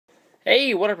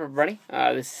Hey, what up, everybody?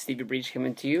 This is Stevie Breach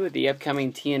coming to you with the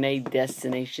upcoming TNA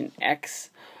Destination X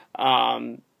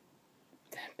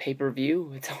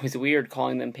pay-per-view. It's always weird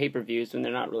calling them pay-per-views when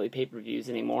they're not really pay-per-views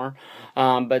anymore.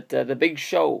 But the big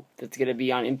show that's going to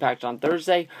be on Impact on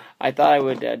Thursday, I thought I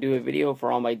would do a video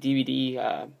for all my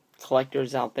DVD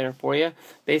collectors out there for you.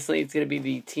 Basically, it's going to be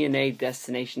the TNA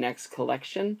Destination X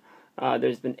collection.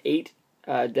 There's been 8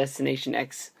 Destination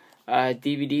X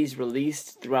DVDs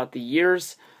released throughout the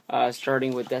years.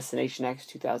 Starting with Destination X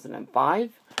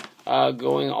 2005,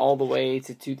 going all the way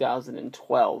to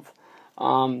 2012.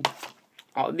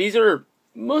 These are,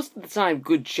 most of the time,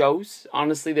 good shows.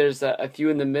 Honestly, there's a few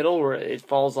in the middle where it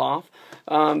falls off.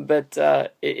 But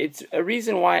it's a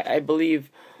reason why I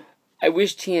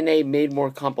wish TNA made more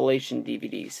compilation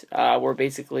DVDs. Where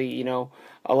basically,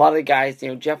 a lot of the guys,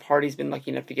 Jeff Hardy's been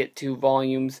lucky enough to get 2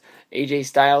 volumes. AJ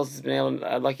Styles has been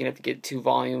lucky enough to get 2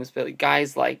 volumes. But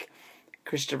guys like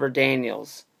Christopher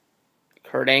Daniels,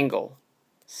 Kurt Angle,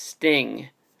 Sting.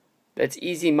 That's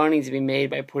easy money to be made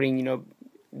by putting,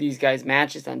 these guys'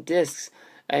 matches on discs.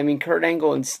 I mean, Kurt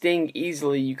Angle and Sting,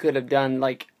 easily you could have done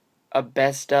like a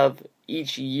best of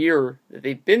each year that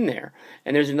they've been there.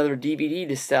 And there's another DVD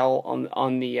to sell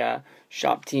on the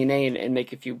Shop TNA and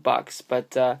make a few bucks.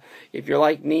 But if you're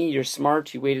like me, you're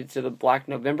smart, you waited to the Black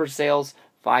November sales,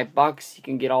 $5. You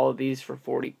can get all of these for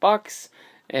 $40.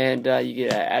 And you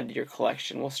get to add to your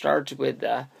collection. We'll start with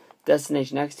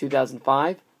Destination X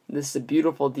 2005. This is a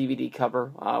beautiful DVD cover.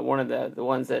 One of the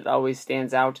ones that always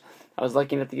stands out. I was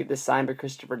lucky enough to get this signed by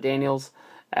Christopher Daniels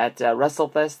at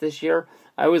WrestleFest this year.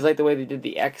 I always like the way they did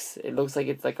the X. It looks like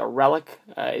it's like a relic.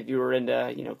 If you were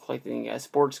into collecting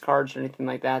sports cards or anything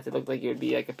like that, it looked like it would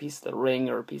be like a piece of the ring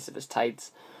or a piece of his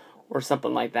tights or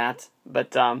something like that.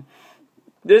 But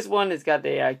this one has got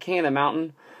the King of the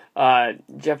Mountain.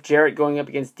 Jeff Jarrett going up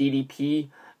against DDP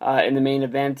in the main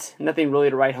event. Nothing really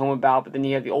to write home about, but then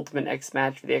you have the Ultimate X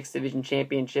match for the X Division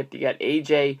Championship. You got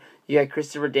AJ, you got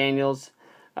Christopher Daniels,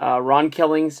 Ron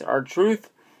Killings,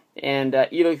 R-Truth, and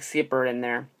Elix Skipper in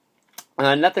there.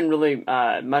 Nothing really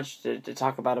much to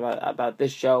talk about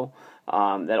this show.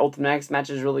 That Ultimate X match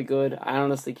is really good. I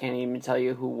honestly can't even tell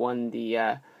you who won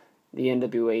the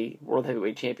NWA World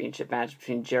Heavyweight Championship match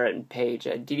between Jarrett and Page.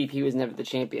 DDP was never the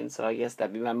champion, so I guess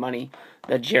that'd be my money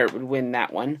that Jarrett would win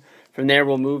that one. From there,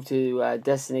 we'll move to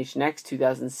Destination X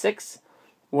 2006.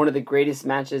 One of the greatest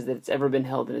matches that's ever been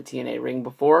held in a TNA ring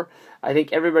before. I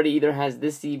think everybody either has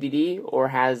this DVD or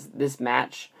has this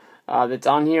match that's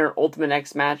on here. Ultimate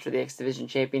X match for the X Division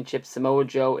Championship. Samoa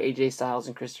Joe, AJ Styles,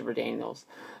 and Christopher Daniels.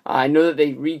 I know that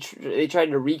they tried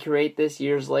to recreate this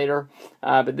years later,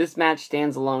 but this match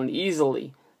stands alone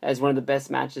easily as one of the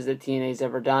best matches that TNA's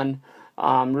ever done.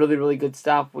 Really, really good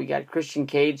stuff. We got Christian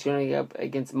Cage going up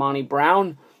against Monty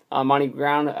Brown. Monty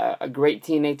Brown, a great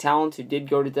TNA talent who did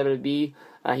go to WWE.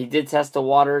 He did test the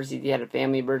waters. He had a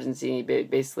family emergency, and he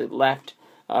basically left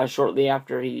shortly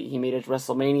after he made his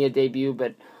WrestleMania debut.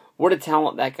 But what a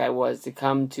talent that guy was to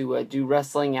come to do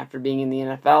wrestling after being in the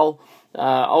NFL.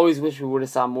 Always wish we would have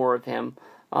saw more of him.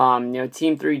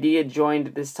 Team 3D had joined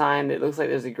at this time. It looks like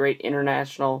there's a great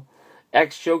international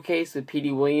X showcase with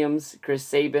Petey Williams, Chris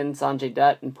Sabin, Sanjay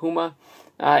Dutt, and Puma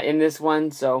in this one.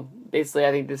 So basically,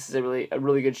 I think this is a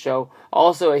really good show.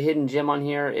 Also, a hidden gem on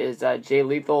here is Jay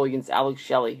Lethal against Alex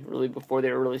Shelley, really before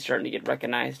they were really starting to get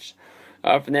recognized.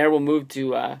 From there, we'll move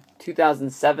to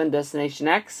 2007 Destination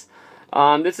X.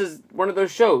 This is one of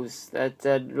those shows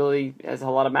that really has a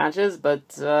lot of matches,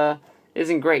 but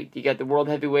isn't great. You got the World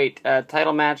Heavyweight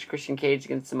title match, Christian Cage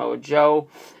against Samoa Joe.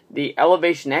 The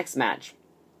Elevation X match,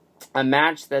 a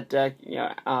match that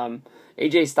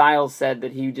AJ Styles said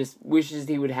that he just wishes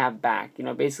he would have back.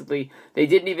 Basically, they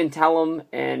didn't even tell him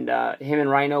and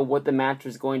Rhino what the match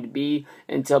was going to be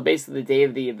until basically the day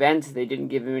of the event. They didn't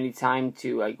give him any time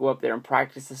to go up there and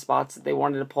practice the spots that they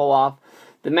wanted to pull off.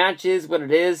 The match is what it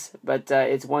is, but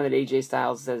it's one that AJ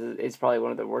Styles says is probably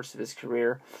one of the worst of his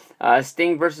career.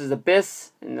 Sting versus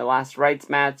Abyss in the Last Rites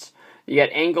match. You got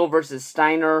Angle versus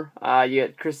Steiner. You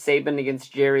got Chris Sabin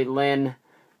against Jerry Lynn,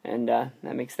 and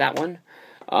that makes that one.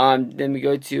 Then we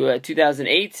go to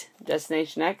 2008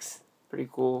 Destination X. Pretty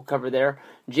cool cover there.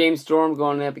 James Storm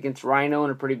going up against Rhino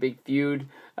in a pretty big feud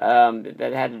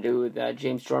that had to do with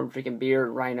James Storm drinking beer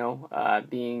and Rhino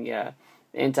being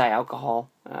anti-alcohol,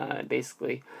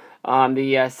 basically.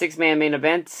 The 6-man main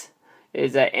event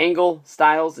is Angle,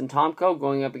 Styles, and Tomko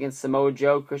going up against Samoa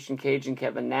Joe, Christian Cage, and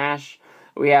Kevin Nash.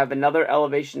 We have another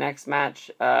Elevation X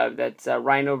match that's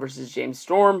Rhino versus James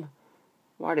Storm.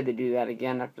 Why did they do that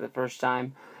again after the first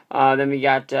time? Then we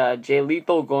got Jay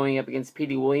Lethal going up against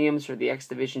Petey Williams for the X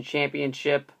Division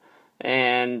Championship.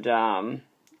 And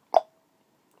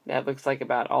That looks like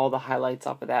about all the highlights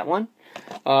off of that one.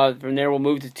 From there, we'll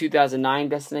move to 2009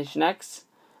 Destination X.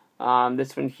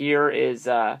 This one here is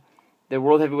the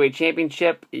World Heavyweight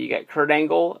Championship. You got Kurt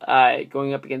Angle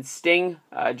going up against Sting,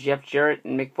 Jeff Jarrett,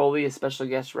 and Mick Foley as special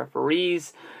guest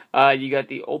referees. You got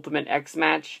the Ultimate X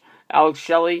match. Alex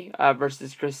Shelley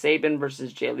versus Chris Sabin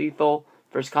versus Jay Lethal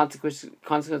versus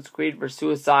Consequence Creed versus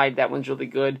Suicide. That one's really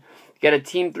good. You got a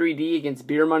Team 3D against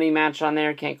Beer Money match on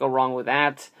there. Can't go wrong with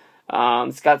that.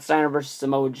 Scott Steiner versus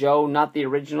Samoa Joe. Not the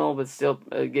original, but still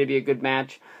going to be a good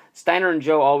match. Steiner and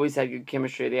Joe always had good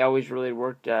chemistry. They always really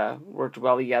worked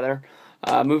well together.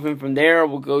 Moving from there,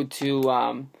 we'll go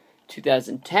to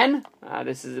 2010.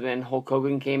 This is when Hulk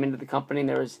Hogan came into the company, and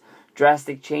there was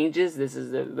drastic changes. This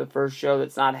is the first show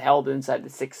that's not held inside the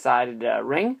six-sided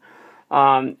ring.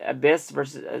 Abyss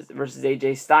versus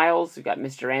AJ Styles. We got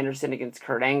Mr. Anderson against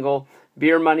Kurt Angle.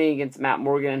 Beer Money against Matt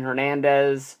Morgan and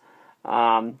Hernandez.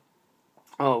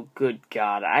 Oh, good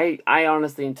God. I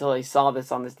honestly, until I saw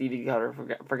this on this DVD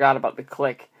cover, forgot about the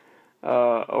Click,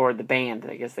 or the band,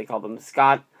 I guess they call them.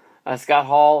 Scott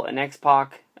Hall and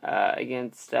X-Pac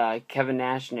against Kevin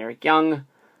Nash and Eric Young.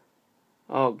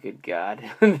 Oh, good God.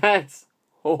 That's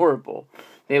horrible.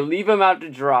 They leave him out to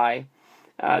dry.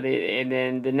 And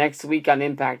then the next week on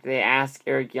Impact, they ask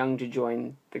Eric Young to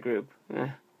join the group.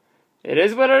 It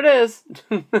is what it is.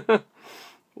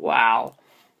 Wow.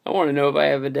 I want to know if I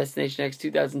have a Destination X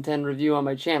 2010 review on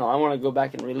my channel. I want to go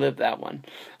back and relive that one.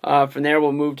 From there,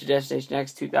 we'll move to Destination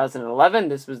X 2011.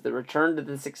 This was the return to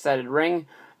the six-sided ring.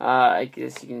 I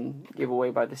guess you can give away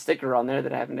by the sticker on there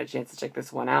that I haven't had a chance to check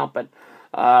this one out. But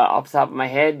off the top of my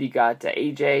head, you got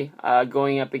AJ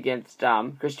going up against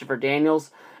Christopher Daniels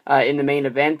in the main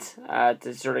event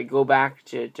to sort of go back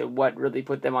to what really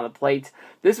put them on the plate.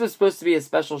 This was supposed to be a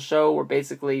special show where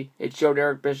basically it showed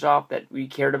Eric Bischoff that we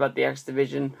cared about the X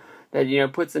Division, that, you know,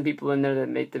 put some people in there that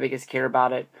make us care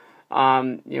about it.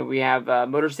 You know, we have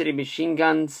Motor City Machine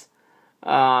Guns.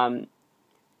 No,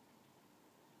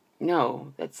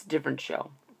 that's a different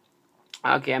show.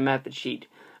 Okay, I'm at the cheat.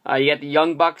 You got the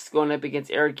Young Bucks going up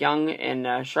against Eric Young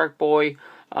and Shark Boy.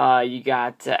 You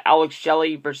got Alex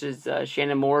Shelley versus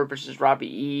Shannon Moore versus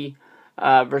Robbie E.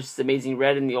 Versus Amazing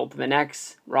Red and the Ultimate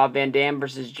X. Rob Van Dam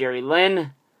versus Jerry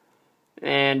Lynn.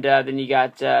 And then you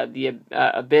got the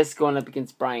Abyss going up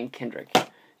against Brian Kendrick.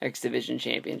 X Division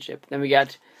Championship. Then we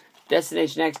got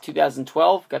Destination X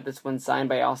 2012. Got this one signed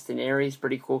by Austin Aries.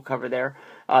 Pretty cool cover there.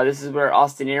 This is where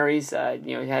Austin Aries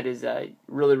had his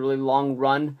really, really long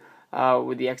run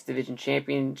with the X Division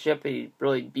Championship. He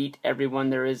really beat everyone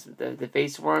there is to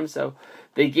face for him. So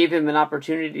they gave him an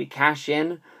opportunity to cash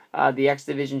in the X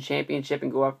Division Championship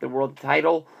and go after the world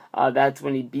title. That's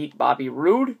when he beat Bobby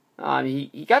Roode.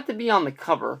 He got to be on the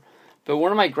cover. But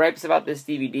one of my gripes about this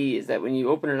DVD is that when you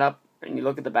open it up and you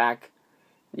look at the back,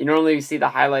 you normally see the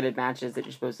highlighted matches that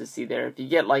you're supposed to see there. If you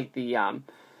get like the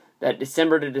that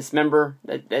December to Dismember,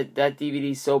 that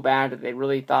DVD is so bad that they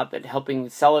really thought that helping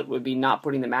sell it would be not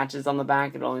putting the matches on the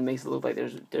back. It only makes it look like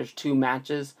there's two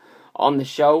matches on the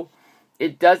show.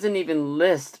 It doesn't even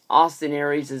list Austin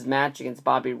Aries' match against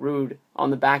Bobby Roode on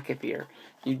the back of here.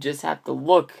 You just have to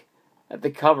look at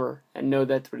the cover and know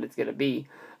that's what it's going to be.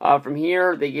 From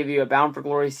here, they give you a Bound for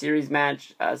Glory series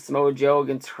match. Samoa Joe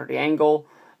against Kurt Angle.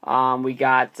 We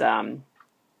got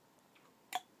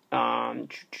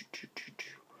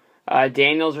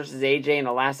Daniels versus AJ in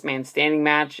a last man standing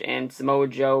match, and Samoa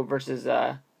Joe versus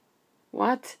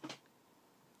what?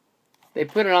 They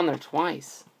put it on there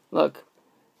twice. Look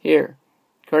here,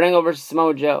 Kurt Angle versus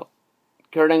Samoa Joe.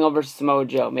 Kurt Angle versus Samoa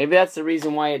Joe. Maybe that's the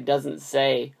reason why it doesn't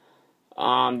say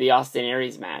the Austin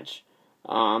Aries match.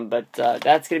 But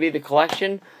that's going to be the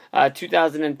collection.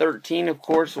 2013, of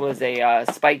course, was a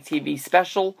Spike TV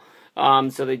special.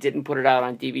 So they didn't put it out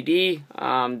on DVD.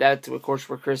 That's, of course,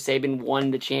 where Chris Sabin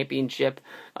won the championship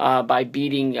by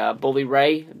beating Bully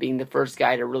Ray, being the first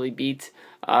guy to really beat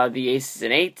the Aces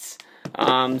and Eights.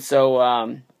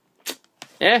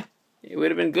 Yeah, it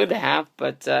would have been good to have,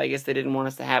 but I guess they didn't want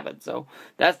us to have it. So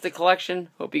that's the collection.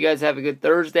 Hope you guys have a good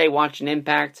Thursday watching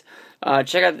Impact.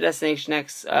 Check out the Destination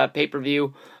X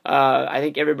pay-per-view. I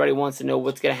think everybody wants to know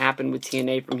what's going to happen with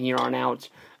TNA from here on out.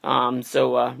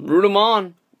 So root them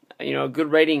on. You know, a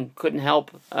good rating couldn't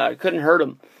hurt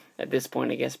them at this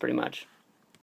point, I guess, pretty much.